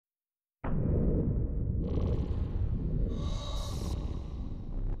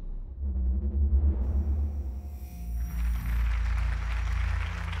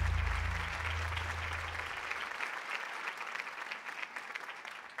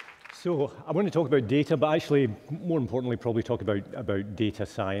So I want to talk about data, but actually, more importantly, probably talk about data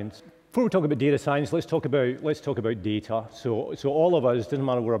science. Before we talk about data science, let's talk about data. So all of us, doesn't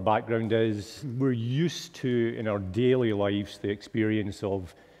matter what our background is, we're used to in our daily lives the experience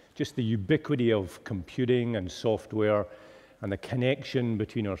of just the ubiquity of computing and software and the connection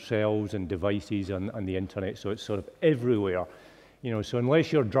between ourselves and devices and the internet. So it's sort of everywhere. So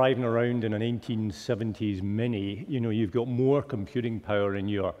unless you're driving around in a 1970s Mini, you've got more computing power in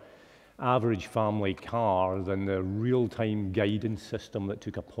your average family car than the real-time guidance system that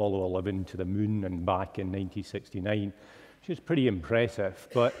took Apollo 11 to the moon and back in 1969, which is pretty impressive.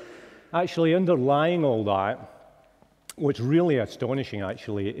 But actually underlying all that, what's really astonishing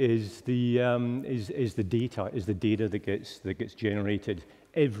actually is the data that gets generated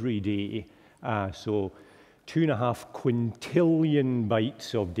every day. So 2.5 quintillion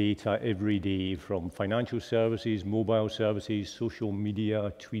bytes of data every day from financial services, mobile services, social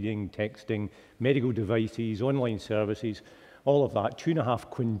media, tweeting, texting, medical devices, online services, all of that, 2.5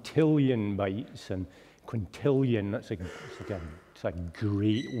 quintillion bytes. And quintillion, it's a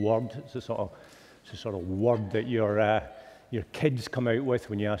great word. It's a sort of word that your kids come out with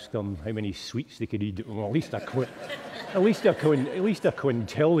when you ask them how many sweets they could eat. Well, at least a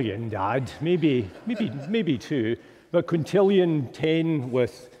quintillion, Dad. Maybe two, but quintillion, 10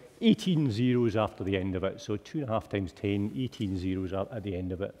 with 18 zeros after the end of it. So 2.5 times 10, 18 zeros at the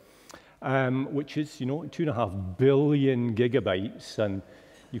end of it, which is 2.5 billion gigabytes, and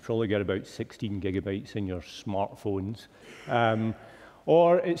you probably get about 16 gigabytes in your smartphones,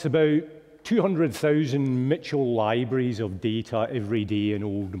 or it's about 200,000 Mitchell libraries of data every day in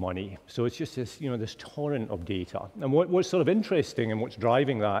old money. So it's just this, this torrent of data. And what's sort of interesting and what's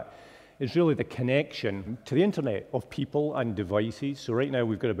driving that is really the connection to the internet of people and devices. So right now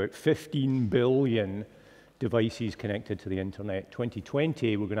we've got about 15 billion devices connected to the internet.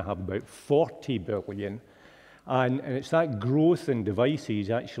 2020, we're going to have about 40 billion. And it's that growth in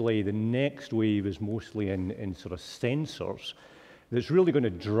devices, actually the next wave is mostly in sort of sensors, that's really going to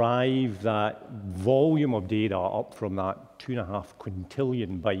drive that volume of data up from that 2.5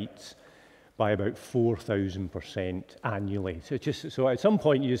 quintillion bytes by about 4,000% annually. So at some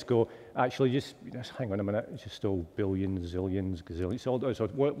point you just go, actually, just hang on a minute, it's just still billions, zillions, gazillions. So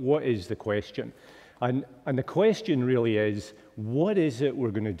what is the question? And the question really is, what is it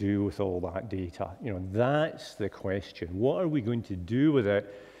we're going to do with all that data? That's the question. What are we going to do with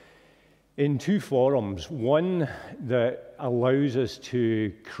it? In two forums, one that allows us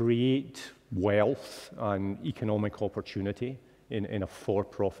to create wealth and economic opportunity in a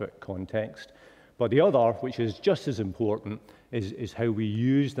for-profit context, but the other, which is just as important, is how we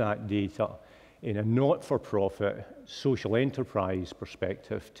use that data in a not-for-profit social enterprise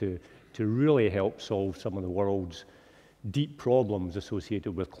perspective to really help solve some of the world's deep problems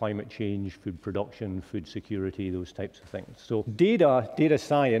associated with climate change, food production, food security, those types of things. So data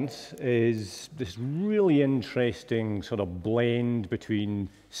science is this really interesting sort of blend between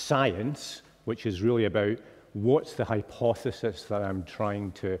science, which is really about what's the hypothesis that I'm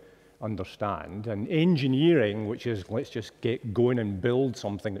trying to understand, and engineering, which is let's just get going and build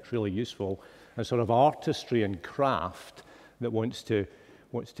something that's really useful, and sort of artistry and craft that wants to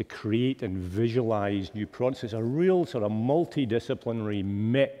create and visualize new products. It's a real sort of multidisciplinary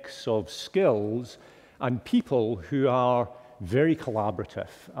mix of skills and people who are very collaborative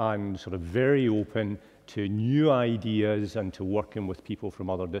and sort of very open to new ideas and to working with people from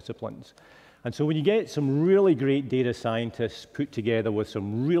other disciplines. And so when you get some really great data scientists put together with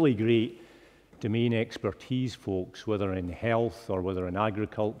some really great domain expertise folks, whether in health or whether in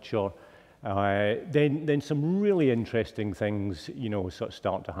agriculture, then some really interesting things, sort of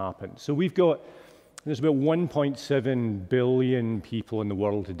start to happen. So there's about 1.7 billion people in the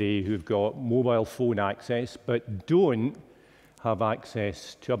world today who've got mobile phone access, but don't have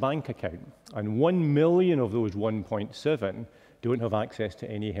access to a bank account. And 1 million of those 1.7 don't have access to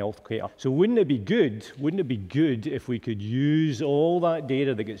any health care. So wouldn't it be good if we could use all that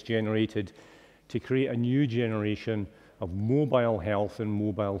data that gets generated to create a new generation of mobile health and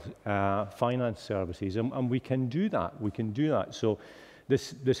mobile finance services, and we can do that. So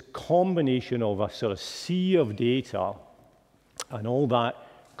this combination of a sort of sea of data and all that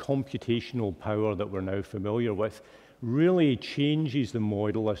computational power that we're now familiar with really changes the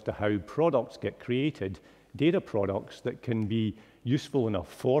model as to how products get created, data products that can be useful in a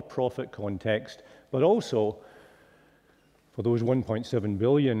for-profit context, but also for those 1.7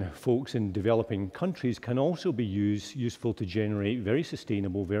 billion folks in developing countries can also be useful to generate very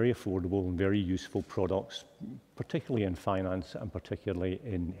sustainable, very affordable, and very useful products, particularly in finance and particularly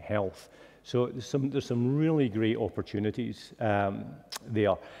in health. So there's some really great opportunities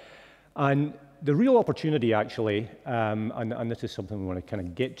there. And the real opportunity, actually, and this is something we want to kind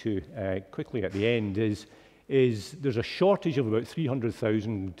of get to quickly at the end, is there's a shortage of about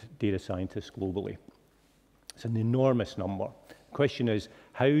 300,000 data scientists globally. It's an enormous number. The question is,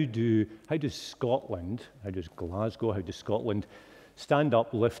 how does Scotland, how does Glasgow, how does Scotland stand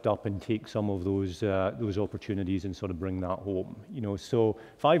up, lift up, and take some of those opportunities and sort of bring that home? You know, so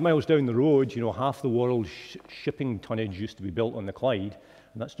 5 miles down the road, you know, half the world's shipping tonnage used to be built on the Clyde,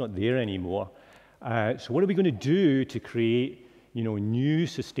 and that's not there anymore. So what are we going to do to create, you know, new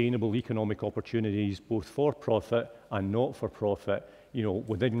sustainable economic opportunities, both for profit and not for profit, you know,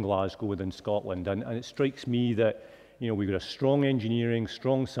 within Glasgow, within Scotland? And it strikes me that, you know, we've got a strong engineering,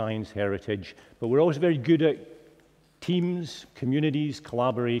 strong science heritage, but we're also very good at teams, communities,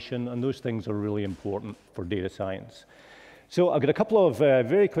 collaboration, and those things are really important for data science. So I've got a couple of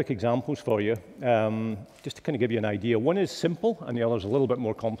very quick examples for you, just to kind of give you an idea. One is simple, and the other is a little bit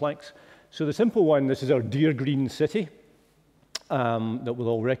more complex. So the simple one, this is our dear green city that we'll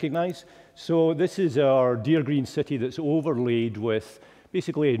all recognize. So this is our dear green city that's overlaid with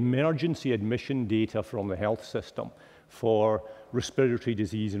basically emergency admission data from the health system for respiratory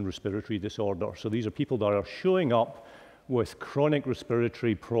disease and respiratory disorder. So these are people that are showing up with chronic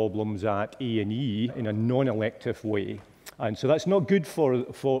respiratory problems at A&E in a non-elective way. And so that's not good for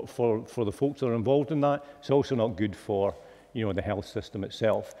the folks that are involved in that. It's also not good for, you know, the health system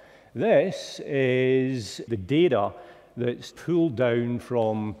itself. This is the data that's pulled down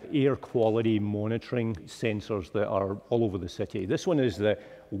from air quality monitoring sensors that are all over the city. This one is the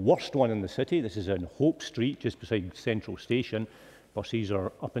worst one in the city. This is in Hope Street, just beside Central Station. Buses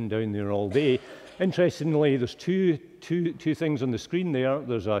are up and down there all day. Interestingly, there's two things on the screen there.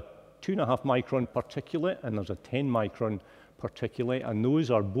 There's a 2.5 micron particulate and there's a 10 micron particulate, and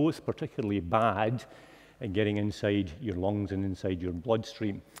those are both particularly bad at getting inside your lungs and inside your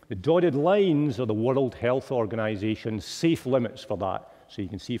bloodstream. The dotted lines are the World Health Organization's safe limits for that. So you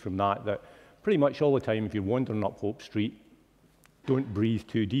can see from that that pretty much all the time, if you're wandering up Hope Street, don't breathe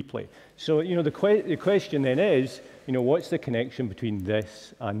too deeply. So, you know, the question then is, you know, what's the connection between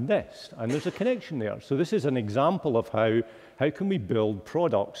this? And there's a connection there. So this is an example of how can we build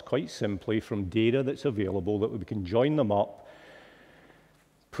products quite simply from data that's available, that we can join them up,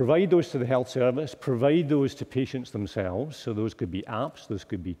 provide those to the health service, provide those to patients themselves. So those could be apps, those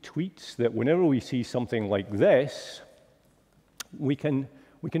could be tweets, that whenever we see something like this, we can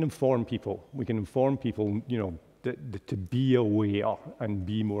inform people. We can inform people, you know, to be aware and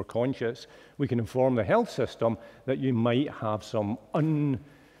be more conscious. We can inform the health system that you might have some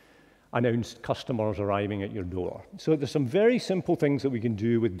unannounced customers arriving at your door. So there's some very simple things that we can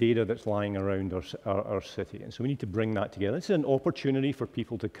do with data that's lying around our city. And so we need to bring that together. This is an opportunity for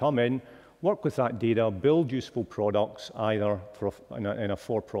people to come in, work with that data, build useful products, either in a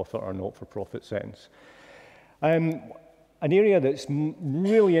for-profit or not-for-profit sense. An area that's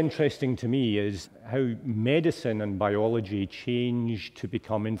really interesting to me is how medicine and biology change to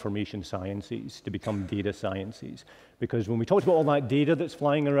become information sciences, to become data sciences. Because when we talked about all that data that's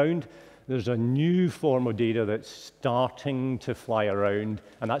flying around, there's a new form of data that's starting to fly around,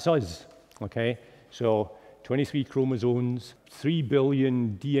 and that's us, okay? So 23 chromosomes, 3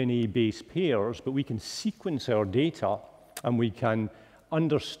 billion DNA base pairs, but we can sequence our data and we can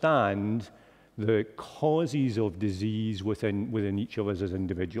understand the causes of disease within each of us as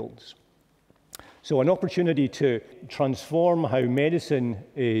individuals. So an opportunity to transform how medicine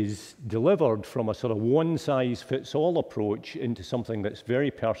is delivered from a sort of one-size-fits-all approach into something that's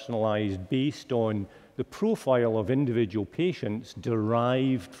very personalized based on the profile of individual patients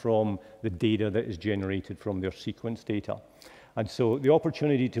derived from the data that is generated from their sequence data. And so the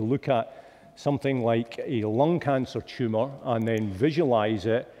opportunity to look at something like a lung cancer tumor and then visualize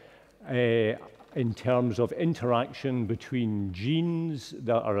it in terms of interaction between genes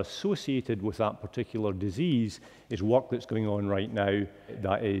that are associated with that particular disease is work that's going on right now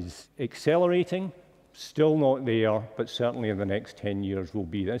that is accelerating, still not there, but certainly in the next 10 years will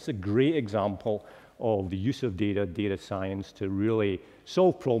be. That's a great example of the use of data science to really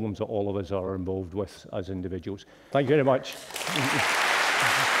solve problems that all of us are involved with as individuals. Thank you very much.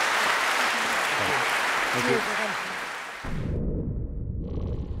 Thank you.